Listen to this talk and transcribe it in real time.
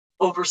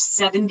over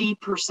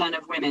 70%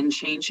 of women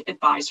change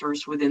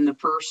advisors within the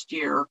first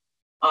year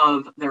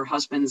of their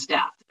husband's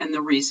death. And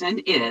the reason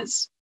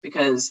is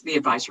because the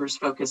advisor is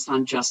focused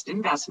on just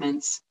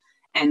investments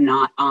and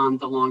not on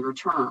the longer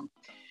term.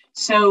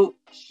 So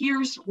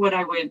here's what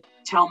I would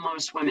tell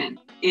most women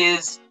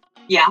is,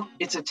 yeah,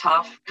 it's a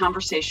tough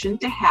conversation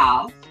to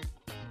have,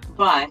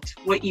 but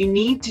what you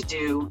need to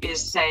do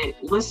is say,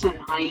 listen,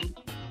 honey,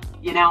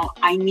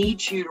 I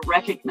need you to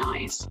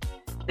recognize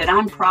that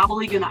I'm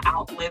probably going to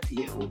outlive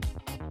you.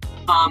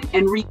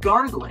 And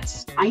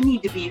regardless, I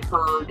need to be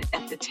heard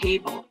at the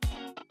table.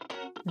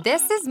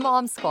 This is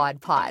Mom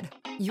Squad Pod,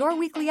 your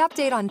weekly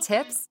update on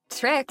tips,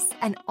 tricks,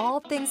 and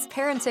all things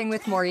parenting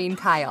with Maureen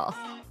Kyle.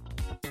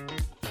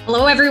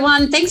 Hello,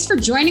 everyone. Thanks for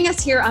joining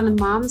us here on the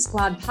Mom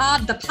Squad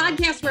Pod, the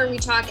podcast where we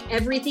talk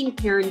everything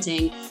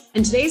parenting.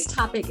 And today's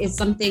topic is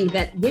something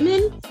that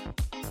women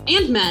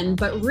and men,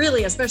 but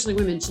really especially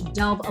women, should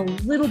delve a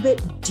little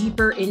bit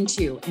deeper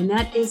into. And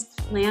that is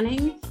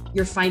planning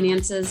your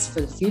finances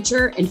for the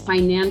future and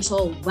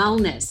financial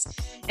wellness.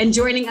 And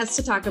joining us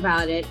to talk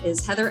about it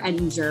is Heather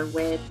Ettinger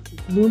with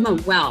Luma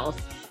Wealth.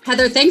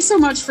 Heather, thanks so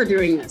much for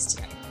doing this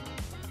today.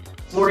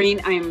 Maureen,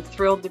 I am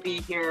thrilled to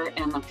be here,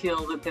 and I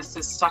feel that this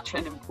is such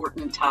an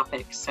important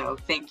topic. So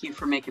thank you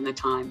for making the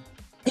time.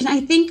 And I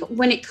think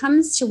when it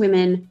comes to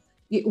women,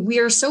 we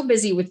are so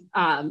busy with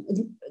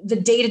the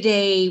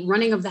day-to-day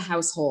running of the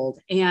household,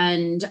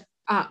 and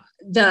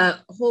the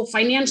whole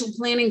financial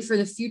planning for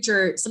the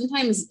future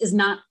sometimes is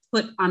not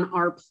put on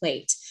our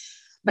plate.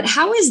 But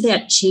how is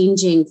that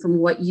changing from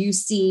what you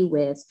see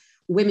with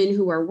women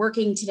who are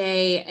working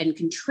today and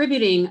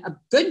contributing a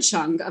good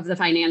chunk of the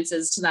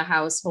finances to the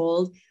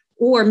household?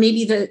 Or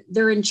maybe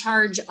they're in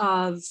charge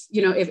of,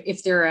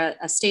 if they're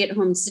a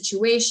stay-at-home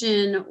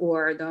situation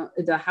or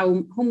the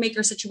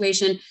homemaker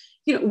situation,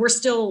 we're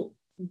still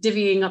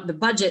divvying up the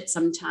budget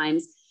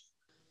sometimes.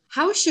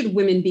 How should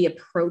women be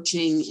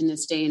approaching in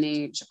this day and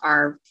age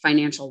our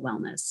financial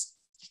wellness?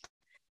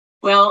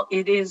 Well,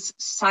 it is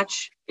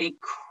such a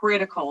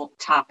critical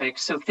topic.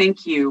 So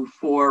thank you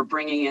for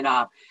bringing it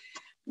up.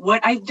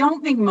 What I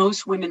don't think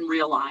most women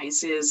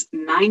realize is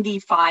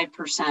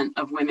 95%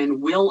 of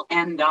women will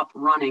end up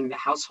running the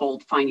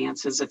household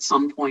finances at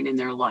some point in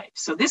their life.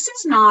 So this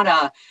is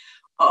not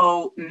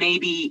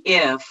maybe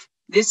if,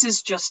 this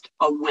is just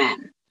a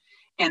when.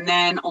 And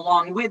then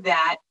along with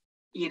that,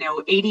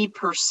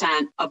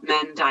 80% of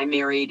men die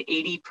married,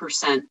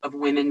 80% of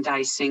women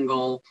die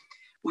single.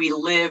 We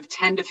live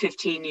 10 to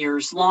 15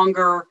 years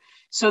longer.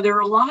 So there are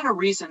a lot of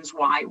reasons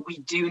why we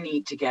do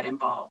need to get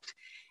involved.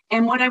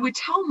 And what I would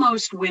tell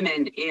most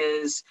women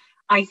is,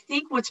 I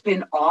think what's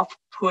been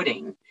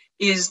off-putting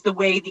is the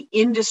way the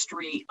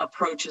industry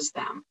approaches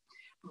them,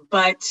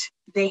 but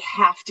they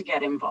have to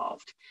get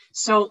involved.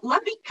 So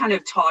let me kind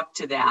of talk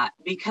to that,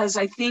 because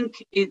I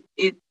think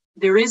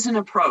there is an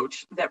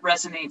approach that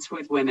resonates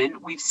with women.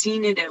 We've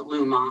seen it at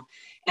Luma,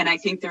 and I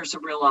think there's a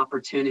real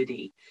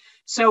opportunity.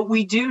 So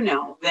we do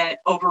know that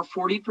over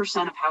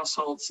 40% of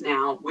households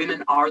now,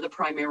 women are the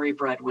primary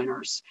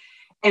breadwinners.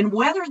 And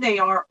whether they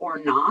are or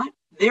not,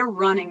 they're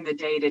running the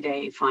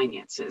day-to-day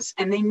finances,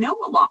 and they know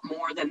a lot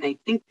more than they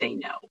think they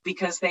know,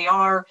 because they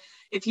are,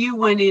 if you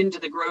went into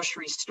the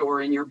grocery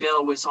store and your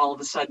bill was all of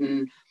a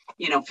sudden,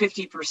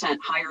 50%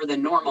 higher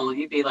than normal,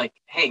 you'd be like,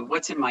 hey,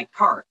 what's in my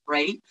cart,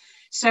 right?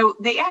 So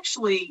they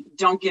actually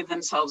don't give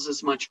themselves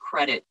as much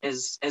credit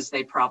as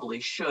they probably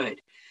should.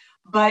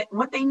 But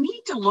what they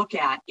need to look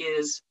at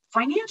is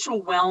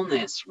financial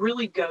wellness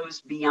really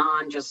goes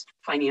beyond just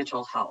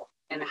financial health.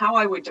 And how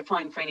I would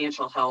define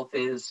financial health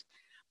is,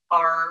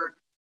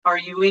 are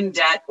you in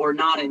debt or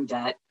not in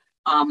debt?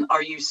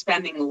 Are you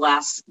spending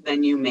less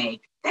than you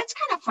make? That's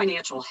kind of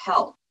financial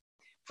health.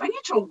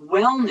 Financial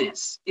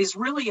wellness is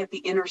really at the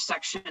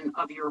intersection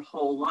of your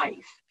whole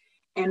life.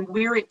 And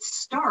where it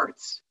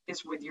starts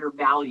is with your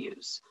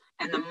values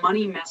and the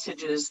money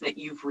messages that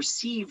you've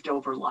received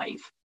over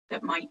life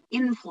that might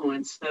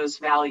influence those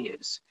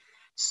values.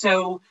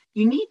 So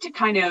you need to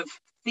kind of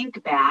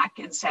think back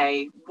and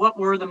say, what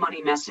were the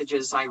money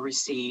messages I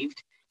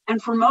received?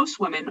 And for most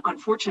women,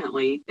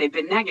 unfortunately, they've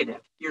been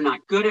negative. You're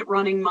not good at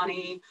running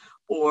money,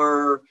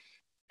 or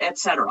et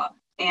cetera.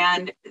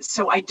 And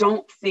so I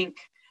don't think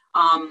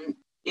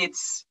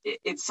it's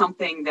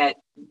something that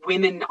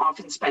women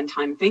often spend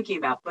time thinking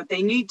about, but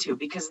they need to,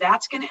 because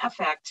that's going to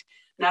affect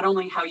not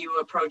only how you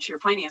approach your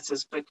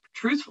finances, but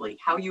truthfully,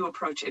 how you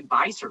approach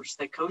advisors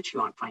that coach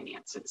you on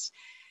finances.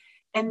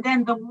 And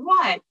then the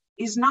what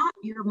is not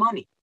your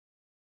money.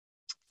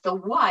 The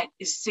what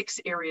is 6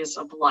 areas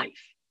of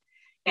life.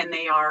 And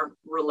they are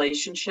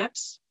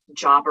relationships,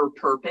 job or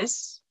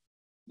purpose,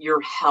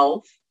 your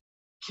health,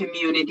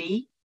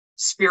 community,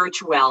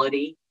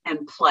 spirituality,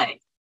 and play.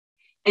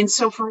 And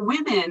so for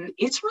women,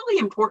 it's really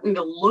important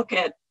to look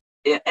at,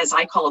 as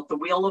I call it, the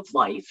wheel of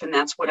life. And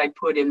that's what I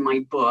put in my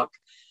book.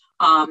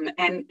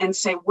 And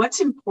say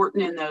what's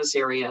important in those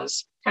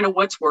areas, kind of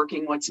what's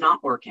working, what's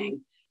not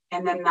working.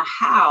 And then the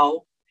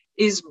how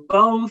is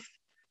both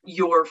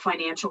your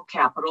financial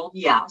capital,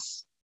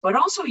 yes, but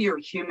also your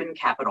human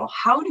capital.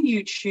 How do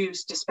you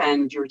choose to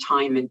spend your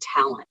time and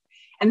talent?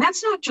 And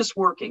that's not just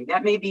working,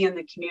 that may be in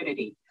the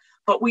community,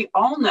 but we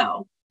all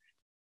know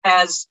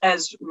as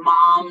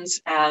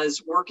moms,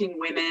 as working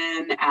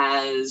women,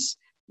 as,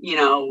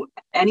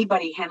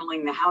 anybody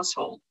handling the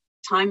household,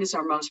 time is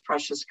our most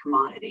precious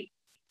commodity.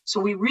 So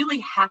we really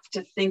have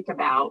to think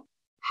about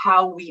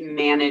how we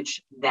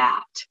manage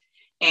that.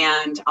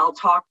 And I'll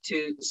talk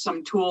to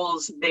some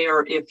tools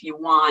there if you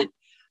want,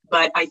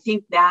 but I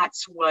think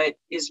that's what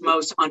is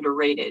most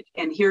underrated.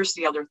 And here's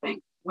the other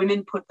thing: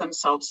 women put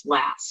themselves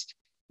last.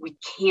 We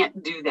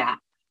can't do that.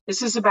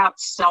 This is about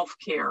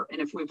self-care. And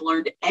if we've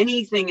learned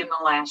anything in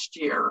the last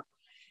year,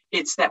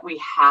 it's that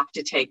we have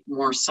to take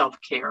more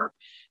self-care.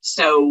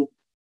 So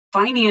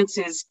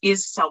finances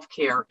is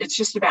self-care. It's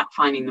just about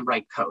finding the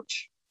right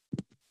coach.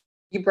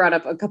 You brought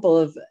up a couple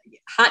of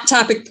hot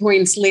topic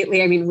points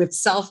lately. I mean, with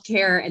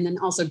self-care and then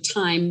also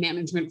time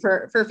management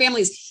for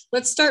families.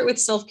 Let's start with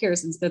self-care,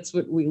 since that's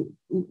what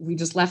we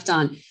just left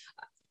on.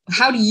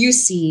 How do you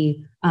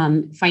see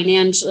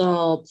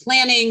financial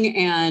planning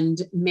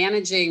and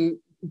managing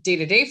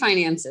day-to-day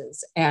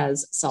finances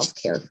as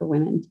self-care for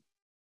women?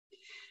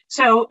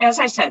 So, as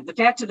I said, the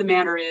fact of the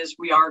matter is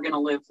we are going to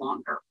live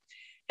longer.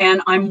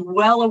 And I'm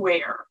well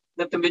aware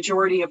that the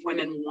majority of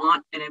women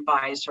want an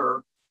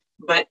advisor,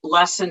 but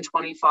less than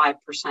 25%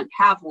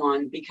 have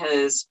one,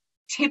 because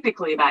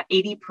typically about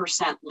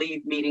 80%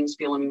 leave meetings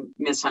feeling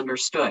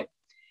misunderstood.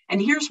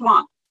 And here's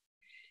why.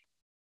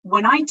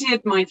 When I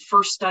did my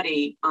first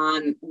study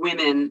on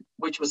women,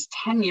 which was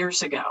 10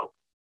 years ago,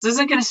 this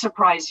isn't going to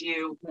surprise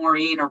you,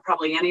 Maureen, or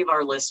probably any of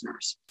our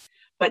listeners,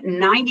 but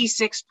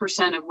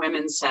 96% of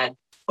women said,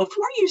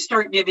 before you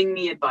start giving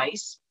me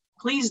advice,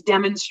 please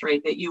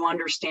demonstrate that you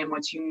understand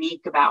what's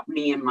unique about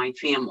me and my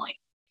family.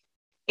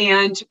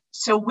 And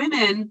so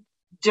women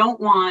don't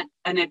want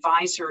an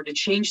advisor to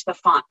change the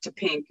font to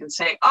pink and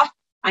say,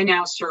 I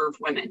now serve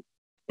women.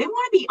 They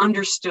want to be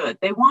understood.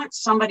 They want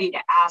somebody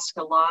to ask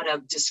a lot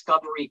of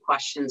discovery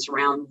questions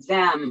around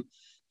them,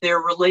 their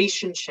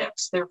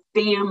relationships, their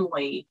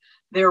family,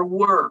 their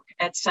work,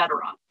 etc.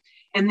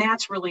 And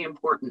that's really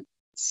important.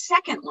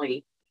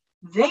 Secondly,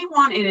 they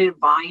want an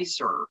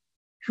advisor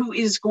who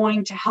is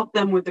going to help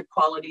them with the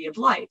quality of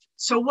life.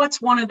 So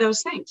what's one of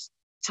those things?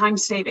 Time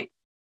saving.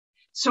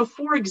 So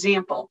for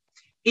example,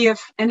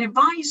 if an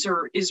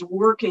advisor is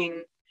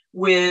working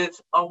with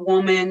a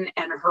woman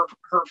and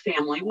her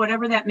family,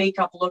 whatever that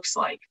makeup looks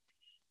like,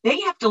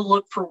 they have to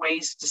look for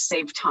ways to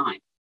save time.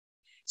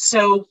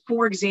 So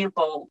for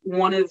example,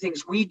 one of the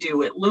things we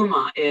do at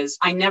Luma is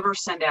I never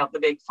send out the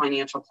big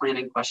financial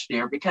planning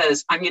questionnaire,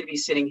 because I'm going to be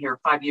sitting here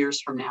 5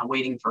 years from now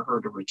waiting for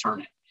her to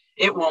return it.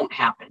 It won't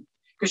happen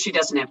because she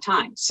doesn't have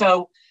time.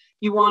 So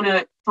you want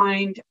to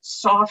find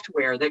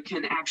software that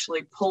can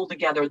actually pull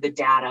together the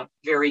data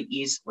very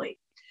easily.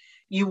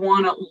 You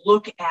want to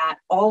look at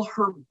all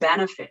her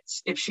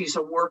benefits if she's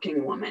a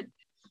working woman.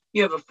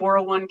 You have a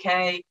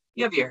 401k,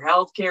 you have your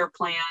healthcare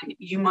plan,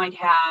 you might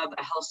have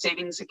a health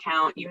savings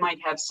account, you might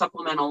have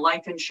supplemental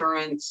life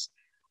insurance.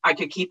 I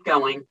could keep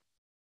going.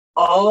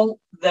 All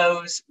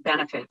those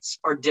benefits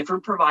are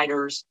different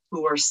providers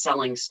who are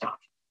selling stuff.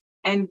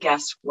 And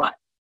guess what?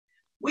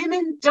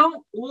 Women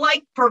don't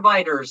like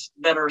providers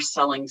that are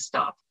selling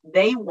stuff.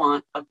 They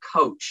want a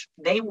coach.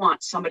 They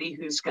want somebody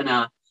who's going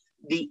to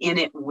be in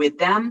it with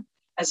them,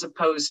 as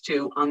opposed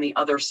to on the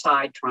other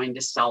side trying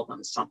to sell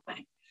them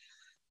something.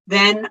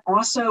 Then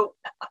also,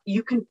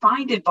 you can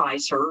find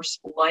advisors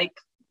like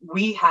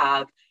we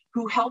have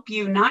who help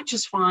you not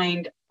just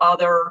find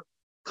other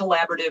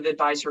collaborative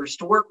advisors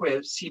to work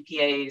with,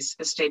 CPAs,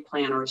 estate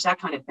planners, that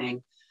kind of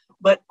thing,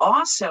 but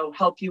also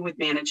help you with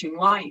managing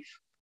life.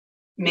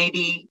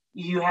 Maybe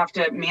you have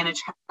to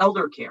manage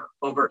elder care.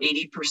 Over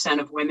 80%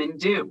 of women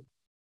do.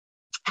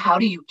 How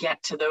do you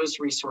get to those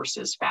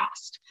resources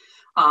fast?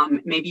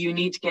 Maybe you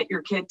need to get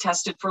your kid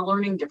tested for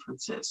learning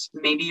differences.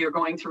 Maybe you're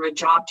going through a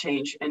job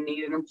change and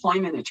need an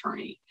employment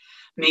attorney.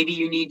 Maybe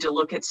you need to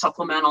look at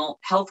supplemental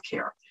health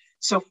care.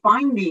 So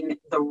finding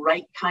the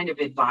right kind of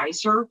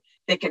advisor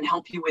that can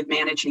help you with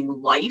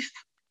managing life,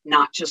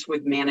 not just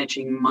with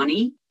managing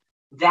money,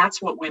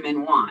 that's what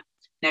women want.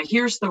 Now,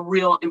 here's the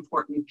real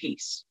important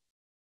piece.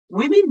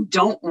 Women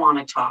don't want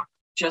to talk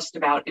just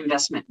about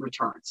investment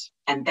returns,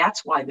 and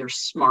that's why they're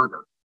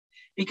smarter.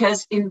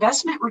 Because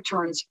investment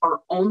returns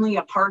are only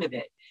a part of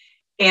it.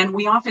 And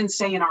we often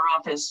say in our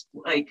office,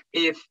 like,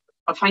 if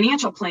a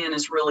financial plan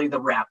is really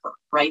the wrapper,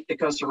 right, that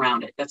goes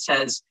around it, that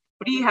says,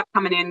 what do you have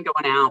coming in,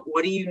 going out?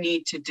 What do you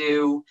need to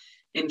do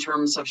in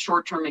terms of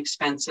short-term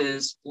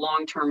expenses,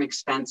 long-term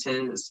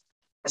expenses,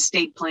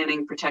 estate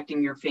planning,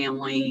 protecting your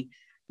family,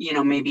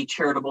 maybe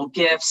charitable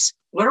gifts?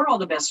 What are all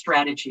the best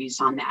strategies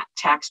on that?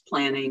 Tax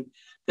planning,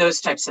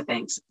 those types of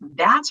things.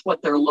 That's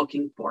what they're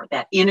looking for,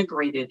 that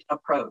integrated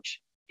approach.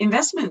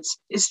 Investments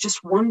is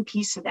just one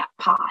piece of that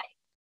pie.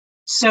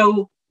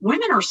 So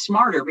women are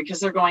smarter because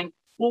they're going,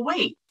 well,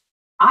 wait,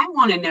 I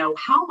want to know,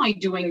 how am I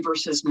doing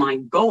versus my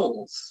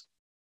goals?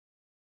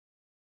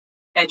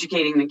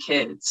 Educating the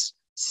kids,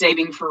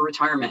 saving for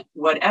retirement,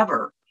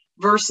 whatever,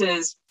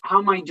 versus how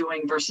am I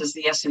doing versus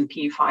the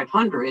S&P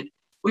 500,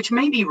 which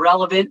may be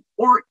relevant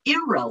or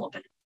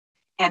irrelevant.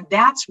 And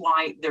that's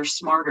why they're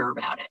smarter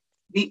about it.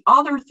 The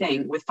other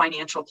thing with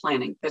financial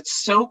planning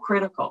that's so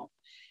critical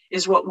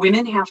is what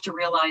women have to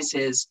realize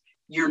is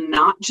you're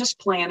not just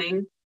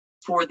planning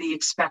for the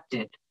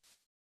expected.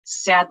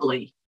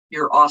 Sadly,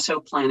 you're also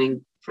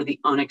planning for the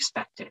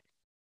unexpected.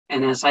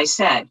 And as I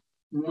said,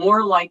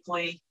 more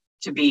likely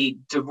to be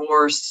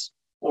divorce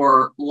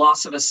or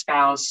loss of a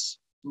spouse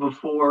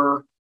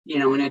before,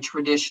 in a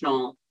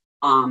traditional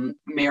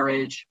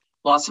marriage,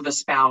 loss of a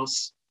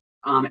spouse,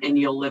 and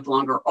you'll live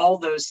longer, all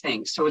those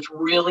things. So it's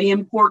really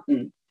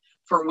important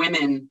for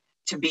women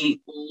to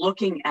be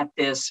looking at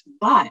this,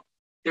 but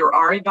there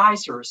are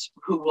advisors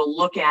who will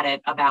look at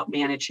it about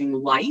managing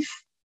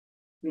life,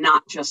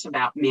 not just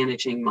about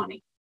managing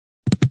money.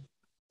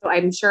 So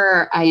I'm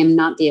sure I am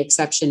not the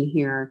exception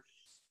here,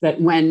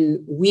 that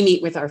when we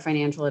meet with our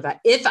financial advisor,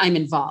 if I'm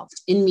involved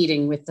in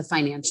meeting with the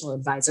financial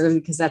advisor,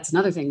 because that's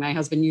another thing, my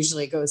husband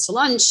usually goes to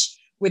lunch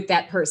with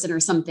that person or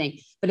something.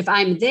 But if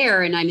I'm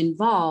there and I'm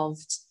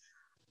involved,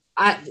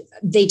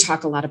 they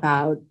talk a lot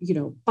about,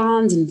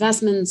 bonds,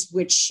 investments,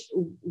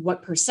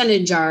 what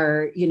percentage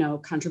are,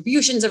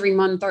 contributions every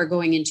month are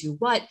going into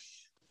what.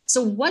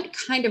 So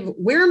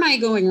where am I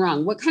going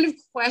wrong? What kind of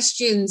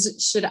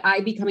questions should I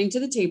be coming to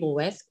the table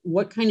with?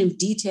 What kind of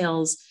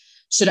details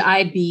should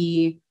I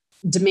be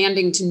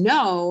demanding to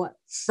know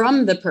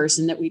from the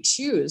person that we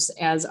choose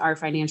as our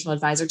financial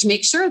advisor to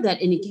make sure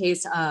that in a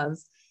case of,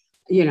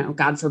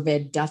 God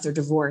forbid, death or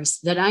divorce,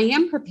 that I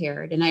am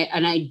prepared and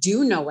I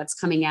do know what's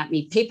coming at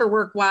me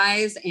paperwork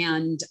wise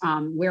and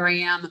where I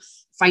am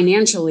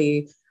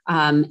financially,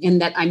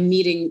 and that I'm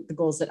meeting the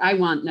goals that I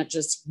want, not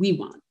just we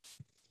want.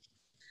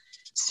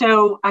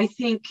 So I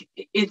think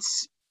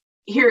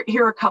here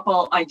are a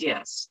couple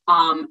ideas.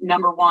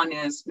 Number one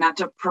is not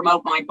to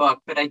promote my book,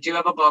 but I do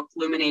have a book,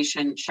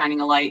 Illumination, Shining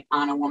a Light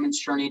on a Woman's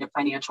Journey to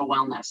Financial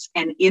Wellness.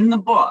 And in the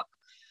book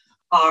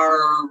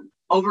are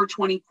over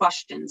 20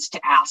 questions to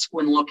ask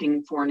when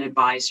looking for an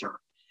advisor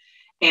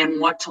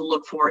and what to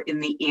look for in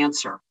the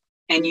answer.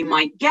 And you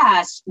might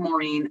guess,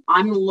 Maureen,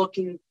 I'm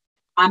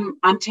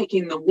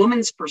taking the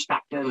woman's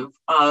perspective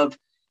of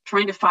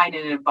trying to find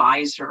an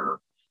advisor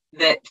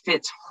that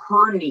fits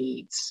her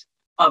needs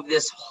of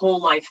this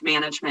whole life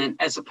management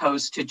as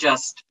opposed to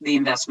just the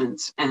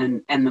investments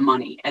and the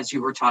money, as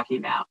you were talking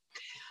about.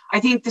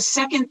 I think the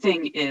second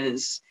thing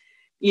is,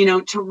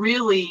 to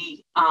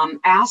really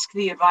ask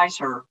the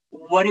advisor,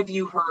 what have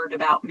you heard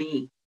about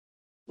me?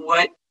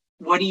 What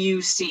do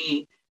you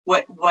see?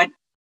 What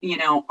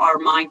are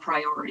my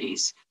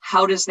priorities?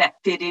 How does that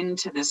fit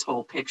into this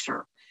whole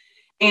picture?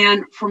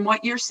 And from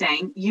what you're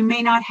saying, you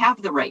may not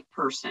have the right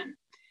person.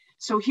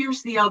 So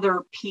here's the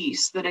other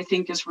piece that I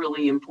think is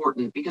really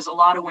important, because a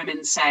lot of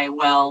women say,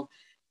 well,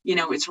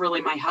 it's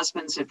really my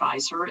husband's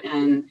advisor.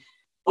 And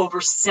over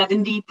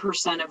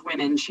 70% of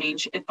women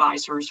change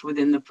advisors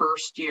within the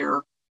first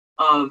year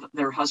of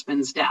their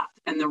husband's death.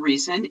 And the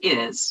reason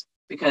is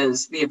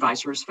because the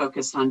advisor is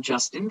focused on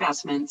just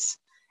investments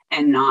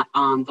and not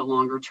on the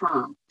longer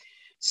term.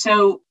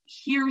 So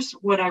here's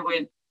what I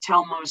would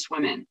tell most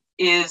women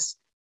is,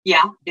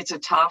 yeah, it's a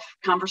tough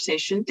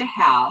conversation to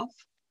have.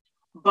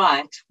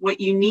 But what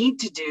you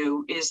need to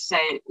do is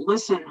say,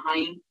 listen,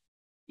 honey,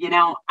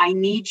 I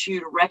need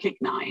you to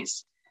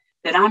recognize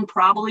that I'm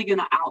probably going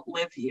to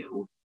outlive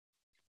you.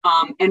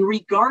 And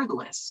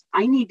regardless,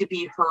 I need to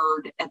be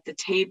heard at the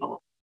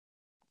table.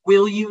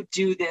 Will you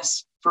do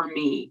this for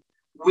me?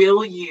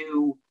 Will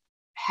you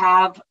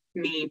have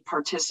me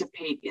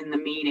participate in the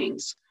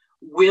meetings?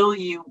 Will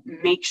you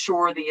make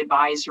sure the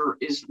advisor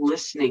is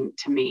listening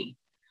to me?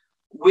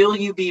 Will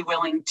you be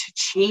willing to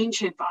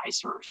change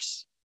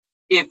advisors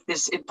if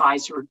this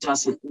advisor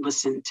doesn't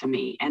listen to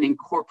me and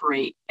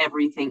incorporate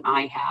everything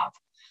I have?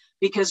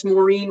 Because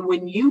Maureen,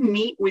 when you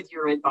meet with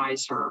your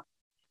advisor,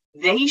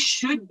 they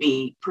should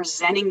be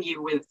presenting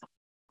you with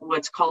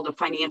what's called a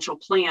financial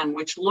plan,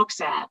 which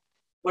looks at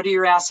what are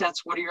your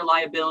assets, what are your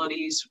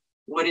liabilities,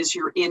 what is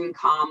your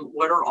income,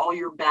 what are all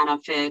your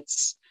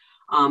benefits,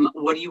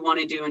 what do you want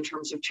to do in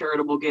terms of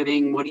charitable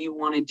giving, what do you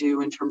want to do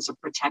in terms of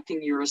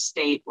protecting your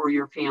estate or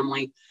your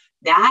family.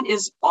 That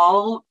is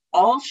all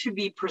should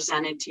be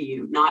presented to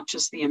you, not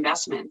just the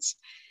investments.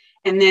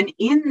 And then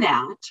in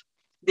that,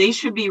 they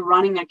should be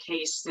running a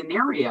case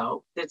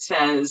scenario that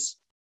says,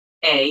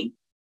 A,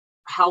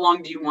 how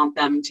long do you want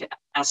them to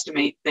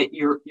estimate that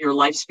your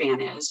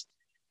lifespan is?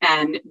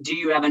 And do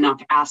you have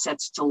enough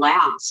assets to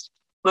last?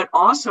 But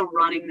also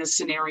running the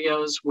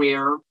scenarios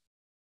where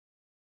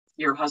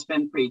your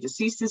husband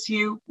predeceases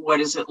you, what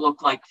does it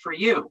look like for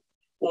you?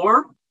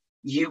 Or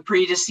you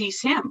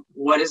predecease him,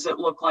 what does it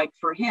look like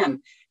for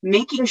him?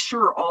 Making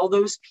sure all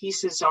those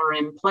pieces are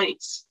in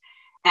place.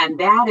 And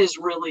that is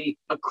really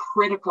a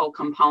critical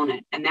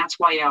component. And that's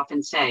why I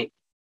often say,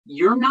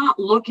 you're not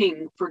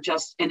looking for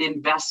just an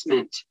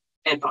investment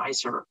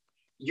advisor.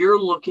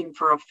 You're looking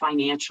for a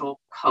financial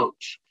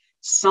coach,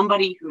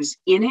 somebody who's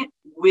in it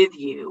with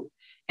you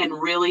and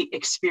really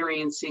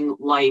experiencing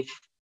life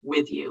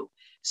with you.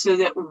 so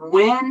that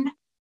when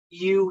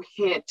you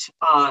hit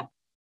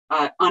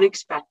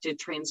unexpected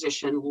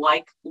transition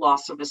like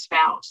loss of a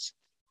spouse,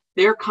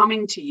 they're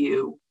coming to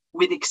you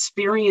with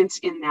experience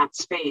in that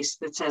space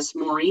that says,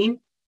 Maureen,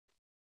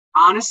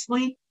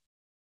 honestly,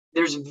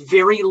 there's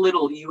very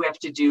little you have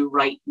to do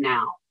right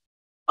now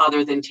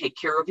other than take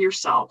care of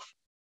yourself.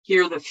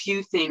 Here are the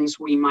few things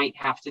we might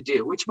have to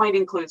do, which might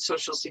include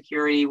Social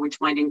Security, which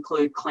might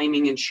include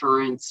claiming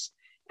insurance,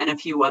 and a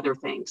few other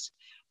things.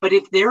 But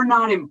if they're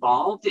not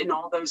involved in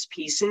all those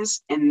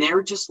pieces and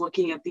they're just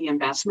looking at the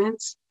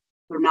investments,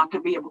 they're not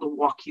going to be able to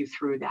walk you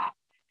through that.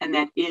 And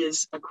that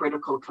is a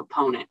critical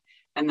component.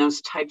 And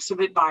those types of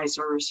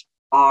advisors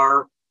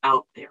are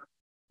out there.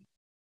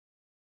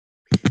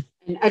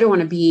 And I don't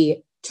want to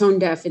be tone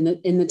deaf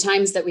in the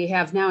times that we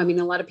have now. I mean,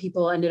 a lot of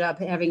people ended up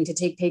having to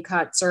take pay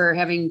cuts or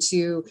having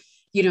to,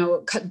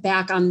 cut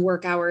back on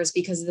work hours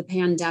because of the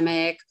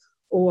pandemic,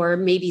 or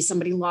maybe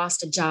somebody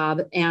lost a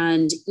job.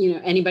 And,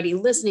 anybody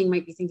listening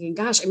might be thinking,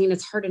 gosh, I mean,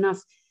 it's hard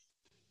enough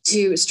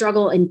to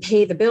struggle and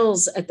pay the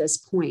bills at this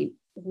point.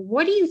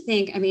 What do you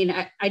think? I mean,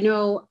 I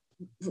know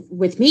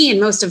with me and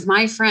most of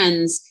my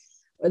friends,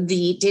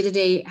 the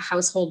day-to-day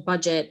household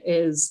budget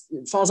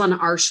falls on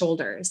our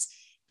shoulders.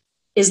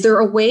 Is there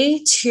a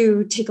way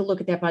to take a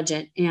look at that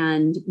budget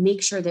and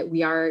make sure that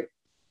we are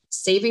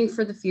saving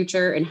for the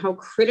future? And how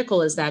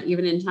critical is that,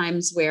 even in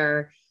times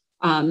where,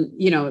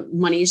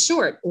 money is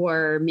short,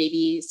 or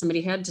maybe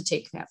somebody had to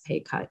take that pay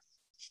cut?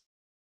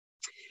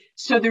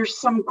 So there's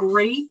some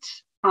great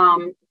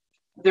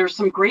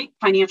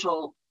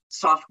financial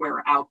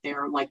software out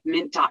there like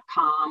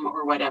mint.com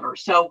or whatever.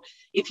 So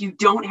if you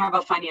don't have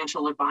a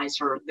financial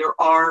advisor, there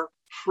are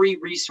free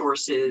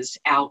resources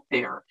out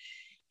there.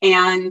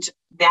 And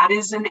that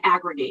is an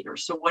aggregator.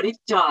 So what it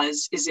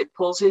does is it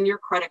pulls in your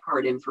credit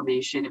card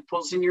information, it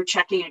pulls in your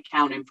checking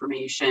account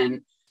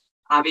information,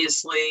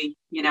 obviously,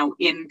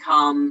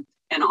 income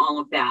and all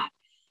of that.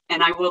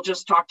 And I will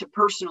just talk to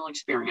personal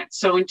experience.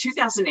 So in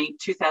 2008,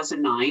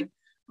 2009,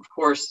 of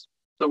course,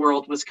 the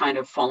world was kind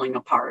of falling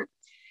apart.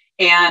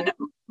 And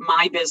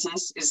my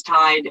business is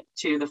tied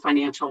to the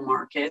financial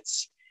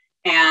markets.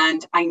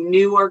 And I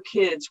knew our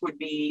kids would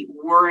be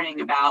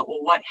worrying about,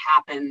 well, what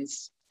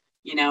happens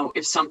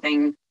if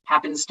something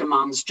happens to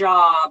mom's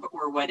job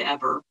or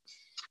whatever.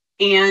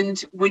 And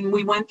when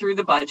we went through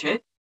the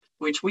budget,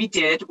 which we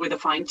did with a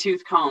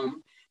fine-tooth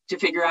comb to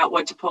figure out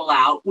what to pull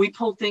out, we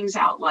pulled things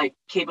out like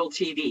cable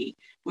TV.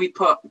 We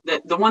put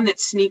the one that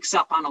sneaks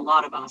up on a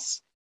lot of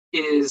us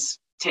is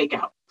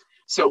takeout.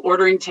 So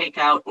ordering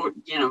takeout or,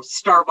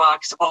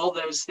 Starbucks, all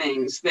those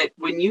things that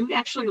when you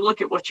actually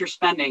look at what you're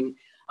spending,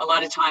 a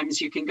lot of times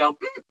you can go,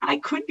 I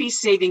could be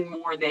saving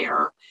more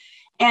there.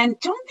 And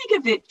don't think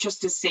of it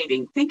just as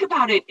saving. Think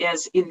about it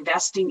as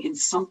investing in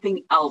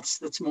something else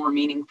that's more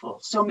meaningful.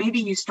 So maybe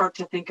you start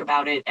to think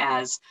about it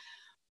as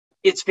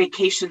it's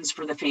vacations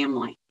for the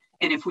family.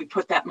 And if we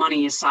put that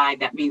money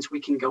aside, that means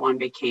we can go on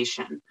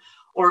vacation.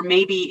 Or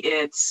maybe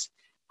it's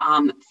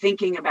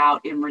thinking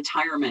about in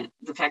retirement,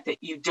 the fact that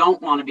you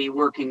don't want to be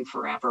working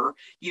forever.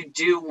 You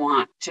do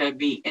want to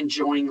be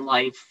enjoying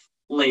life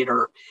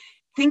later.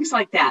 Things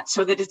like that,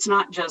 so that it's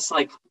not just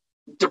like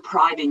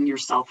depriving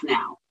yourself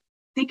now.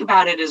 Think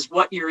about it as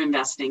what you're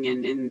investing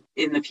in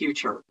the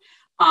future.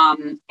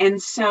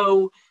 And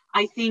so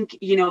I think,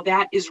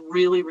 that is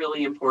really,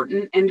 really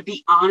important. And to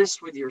be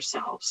honest with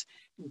yourselves,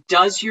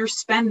 does your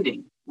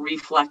spending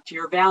reflect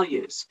your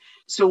values?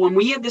 So when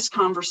we had this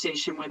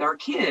conversation with our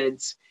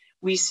kids,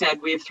 we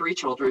said, we have 3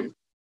 children,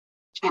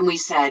 and we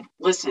said,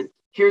 listen,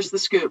 here's the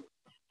scoop.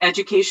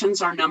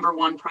 Education's our number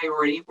one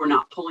priority. We're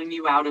not pulling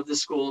you out of the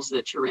schools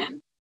that you're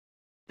in.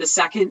 The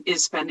second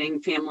is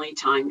spending family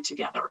time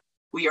together.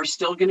 We are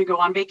still going to go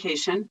on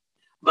vacation,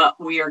 but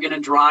we are going to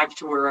drive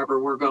to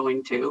wherever we're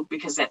going to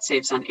because that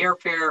saves on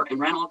airfare and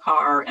rental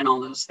car and all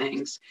those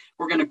things.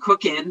 We're going to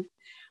cook in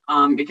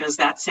because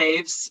that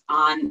saves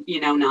on,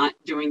 not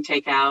doing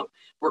takeout.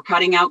 We're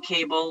cutting out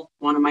cable.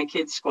 One of my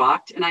kids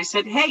squawked and I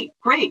said, hey,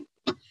 great.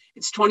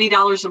 It's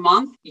 $20 a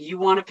month. You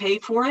want to pay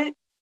for it?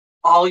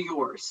 All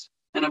yours.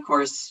 And of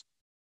course,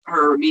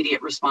 her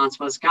immediate response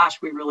was,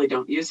 gosh, we really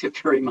don't use it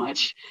very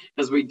much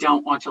because we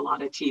don't watch a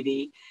lot of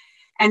TV.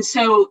 And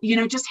so,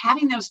 just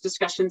having those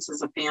discussions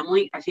as a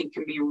family, I think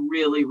can be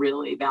really,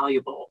 really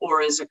valuable.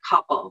 Or as a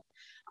couple,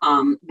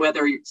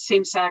 whether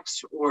same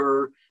sex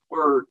or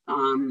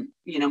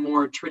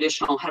more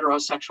traditional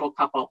heterosexual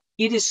couple,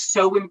 it is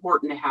so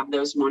important to have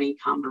those money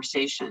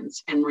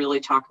conversations and really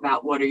talk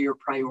about what are your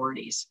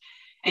priorities.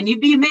 And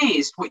you'd be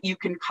amazed what you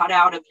can cut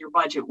out of your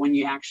budget when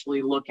you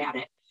actually look at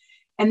it.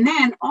 And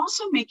then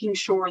also making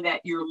sure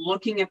that you're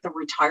looking at the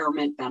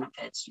retirement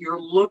benefits,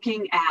 you're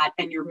looking at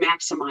and you're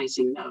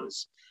maximizing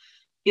those.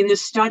 In the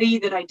study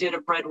that I did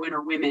of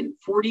breadwinner women,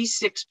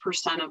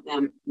 46% of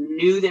them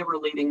knew they were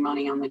leaving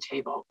money on the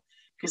table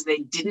because they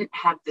didn't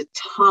have the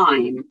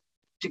time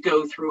to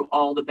go through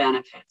all the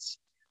benefits.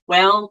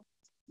 Well,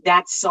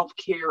 that's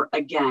self-care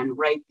again,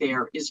 right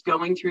there, is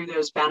going through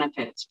those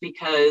benefits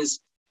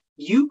because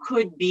you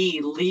could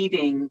be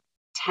leaving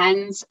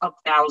tens of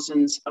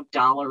thousands of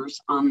dollars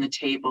on the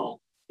table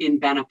in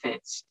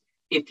benefits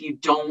if you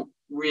don't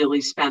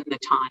really spend the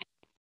time.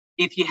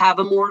 If you have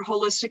a more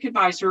holistic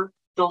advisor,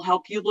 they'll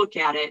help you look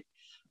at it.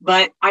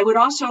 But I would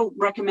also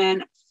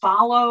recommend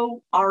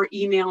follow our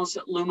emails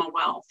at Luma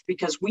Wealth,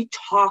 because we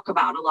talk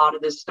about a lot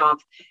of this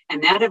stuff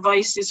and that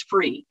advice is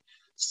free.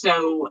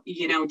 So,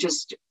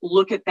 just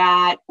look at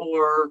that,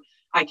 or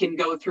I can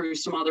go through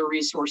some other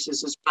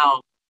resources as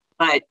well.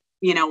 But,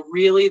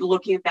 really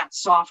looking at that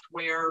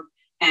software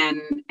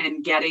and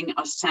getting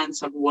a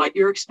sense of what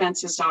your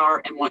expenses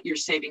are and what you're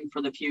saving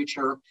for the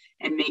future,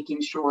 and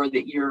making sure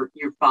that you're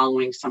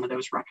following some of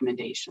those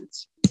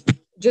recommendations.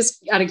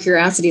 Just out of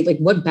curiosity, like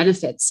what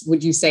benefits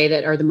would you say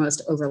that are the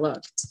most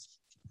overlooked?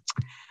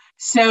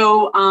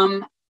 So,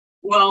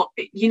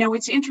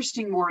 it's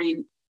interesting,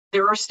 Maureen.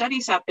 There are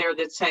studies out there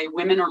that say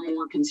women are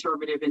more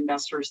conservative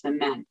investors than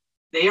men.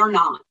 They are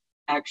not,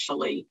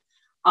 actually.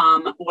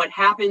 What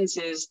happens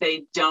is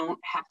they don't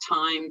have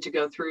time to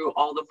go through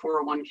all the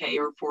 401k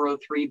or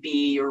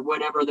 403b or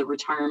whatever the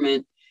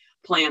retirement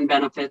plan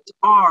benefits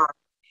are.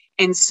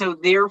 And so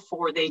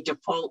therefore they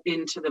default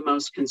into the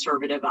most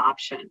conservative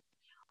option.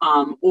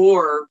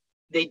 Or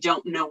they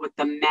don't know what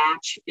the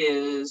match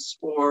is,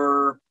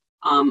 or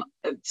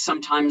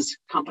sometimes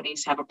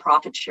companies have a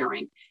profit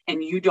sharing,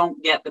 and you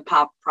don't get the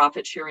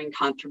profit sharing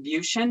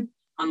contribution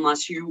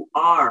unless you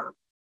are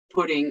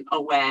putting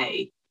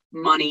away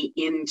money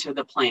into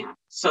the plan.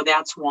 So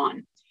that's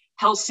one.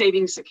 Health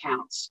savings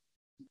accounts,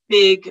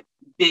 big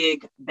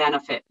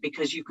benefit,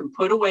 because you can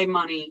put away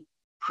money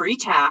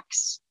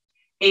pre-tax.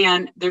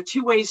 And there are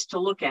two ways to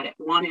look at it.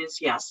 One is,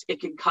 yes, it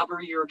can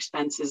cover your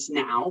expenses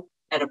now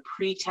at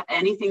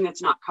anything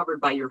that's not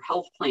covered by your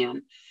health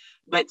plan.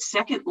 But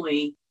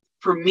secondly,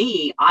 for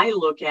me, I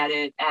look at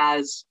it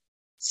as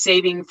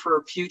saving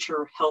for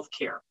future health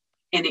care,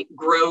 and it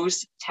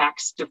grows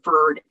tax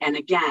deferred. And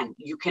again,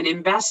 you can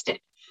invest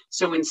it.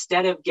 So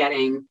instead of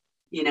getting,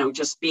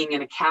 just being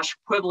in a cash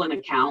equivalent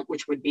account,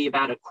 which would be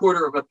about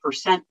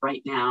 0.25%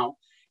 right now,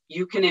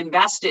 you can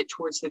invest it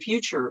towards the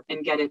future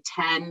and get a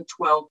 10,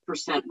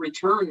 12%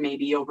 return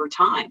maybe over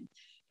time.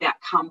 That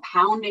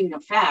compounding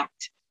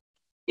effect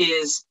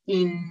is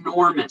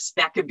enormous.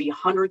 That could be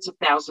hundreds of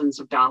thousands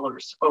of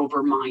dollars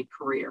over my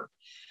career.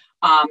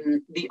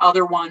 The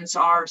other ones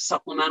are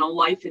supplemental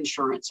life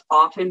insurance,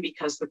 often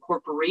because the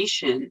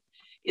corporation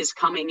is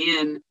coming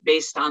in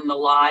based on the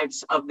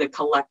lives of the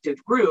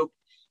collective group.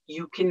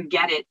 You can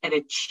get it at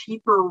a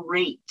cheaper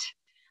rate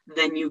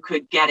than you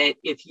could get it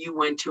if you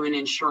went to an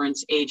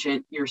insurance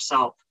agent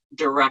yourself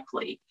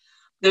directly.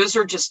 Those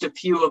are just a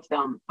few of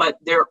them, but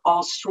there are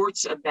all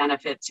sorts of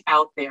benefits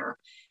out there.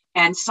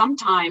 And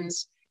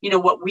sometimes,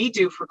 what we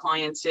do for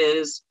clients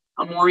is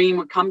Maureen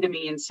would come to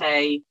me and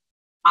say,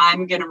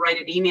 I'm going to write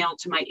an email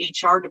to my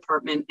HR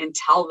department and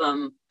tell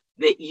them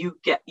that you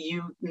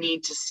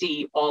need to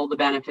see all the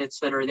benefits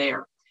that are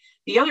there.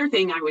 The other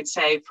thing I would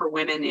say for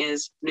women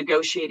is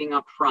negotiating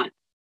up front.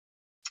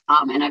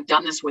 And I've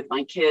done this with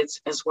my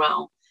kids as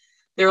well.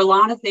 There are a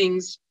lot of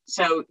things.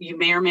 So you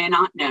may or may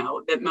not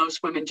know that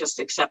most women just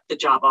accept the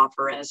job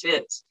offer as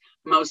is.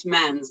 Most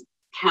men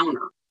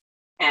counter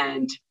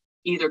and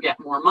either get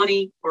more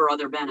money or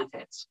other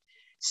benefits.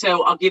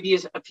 So I'll give you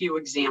a few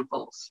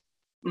examples.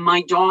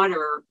 My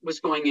daughter was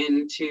going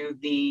into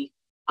the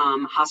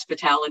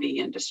hospitality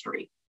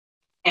industry,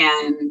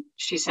 and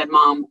she said,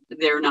 Mom,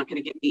 they're not going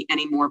to give me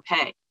any more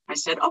pay. I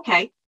said,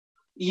 okay,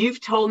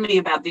 you've told me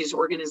about these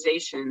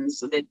organizations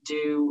that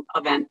do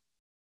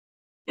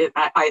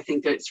I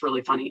think that it's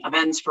really funny,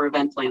 events for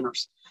event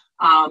planners.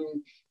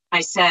 I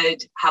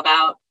said, how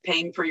about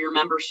paying for your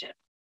membership?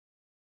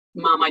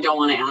 Mom, I don't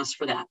want to ask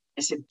for that.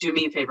 I said, do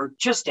me a favor,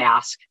 just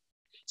ask.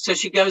 So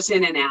she goes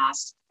in and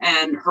asks,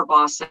 and her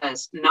boss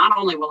says, not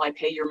only will I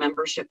pay your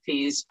membership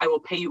fees, I will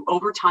pay you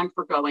overtime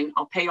for going.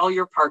 I'll pay all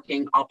your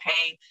parking. I'll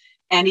pay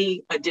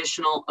any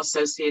additional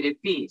associated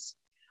fees.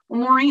 Well,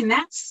 Maureen,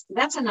 that's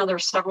another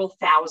several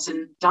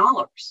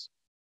 $1,000s.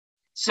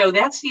 So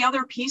that's the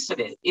other piece of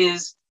it,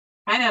 is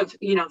kind of,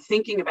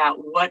 thinking about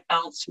what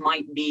else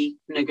might be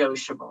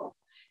negotiable.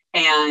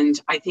 And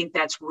I think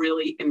that's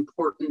really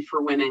important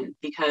for women,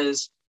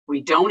 because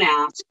we don't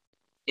ask.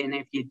 And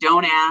if you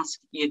don't ask,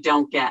 you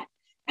don't get.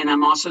 And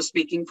I'm also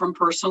speaking from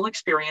personal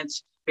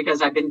experience,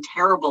 because I've been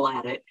terrible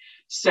at it.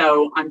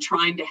 So I'm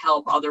trying to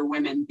help other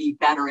women be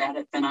better at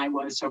it than I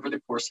was over the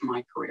course of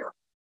my career.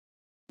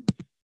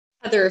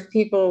 Heather, if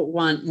people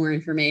want more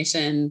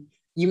information,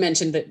 you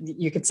mentioned that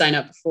you could sign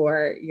up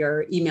for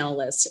your email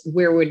list.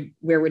 Where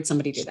would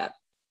somebody do that?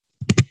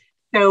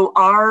 So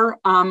our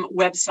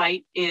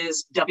website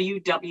is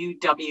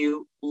www.luma,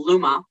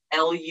 Luma,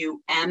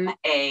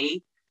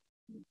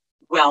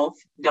 wealth,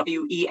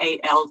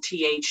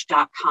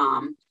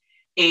 wealth.com.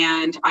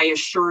 And I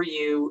assure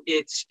you,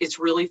 it's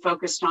really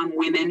focused on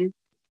women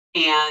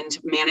and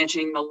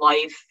managing the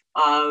life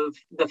of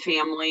the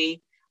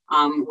family,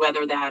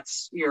 whether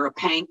that's you're a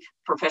PANC,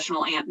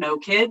 professional aunt, no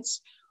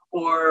kids,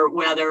 or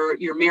whether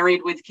you're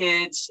married with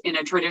kids in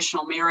a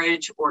traditional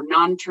marriage or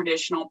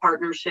non-traditional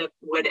partnership,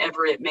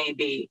 whatever it may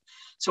be.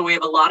 So we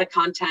have a lot of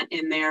content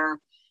in there.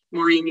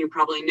 Maureen, you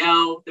probably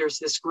know there's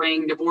this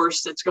graying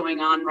divorce that's going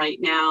on right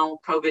now.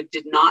 COVID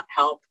did not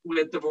help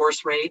with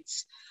divorce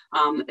rates.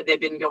 They've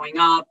been going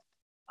up.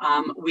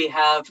 We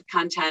have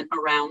content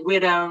around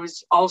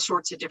widows, all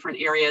sorts of different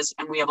areas,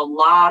 and we have a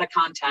lot of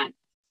content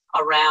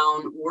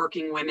around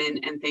working women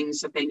and things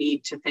that they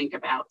need to think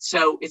about.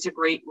 So it's a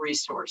great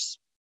resource.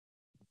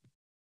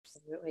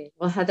 Absolutely.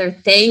 Well, Heather,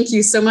 thank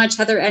you so much.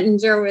 Heather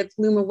Ettinger with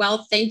Luma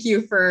Wealth. Thank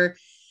you for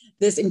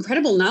this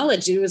incredible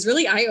knowledge. It was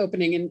really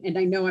eye-opening, and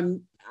I know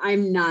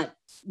I'm not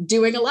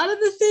doing a lot of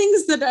the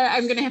things that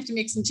I'm going to have to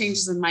make some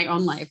changes in my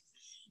own life.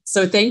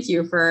 So thank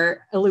you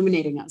for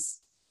illuminating us.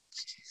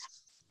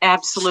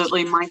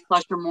 Absolutely. My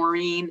pleasure,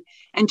 Maureen.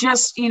 And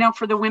just,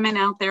 for the women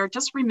out there,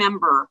 just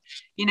remember,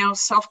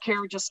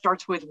 self-care just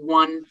starts with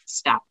one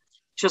step,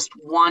 just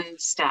one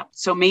step.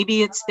 So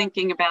maybe it's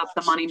thinking about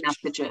the money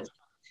messages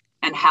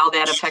and how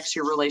that affects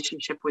your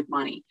relationship with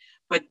money.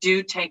 But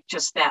do take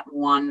just that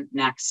one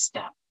next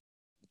step.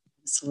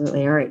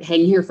 Absolutely. All right.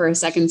 Hang here for a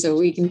second so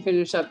we can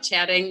finish up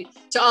chatting.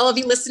 To all of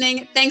you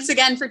listening, thanks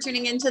again for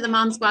tuning into the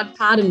Mom Squad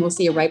Pod, and we'll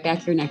see you right back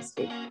here next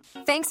week.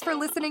 Thanks for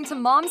listening to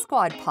Mom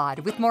Squad Pod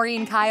with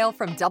Maureen Kyle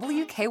from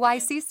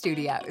WKYC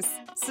Studios.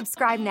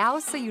 Subscribe now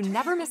so you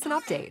never miss an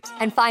update,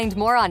 and find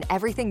more on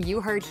everything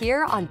you heard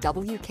here on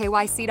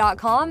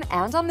WKYC.com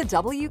and on the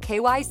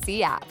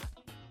WKYC app.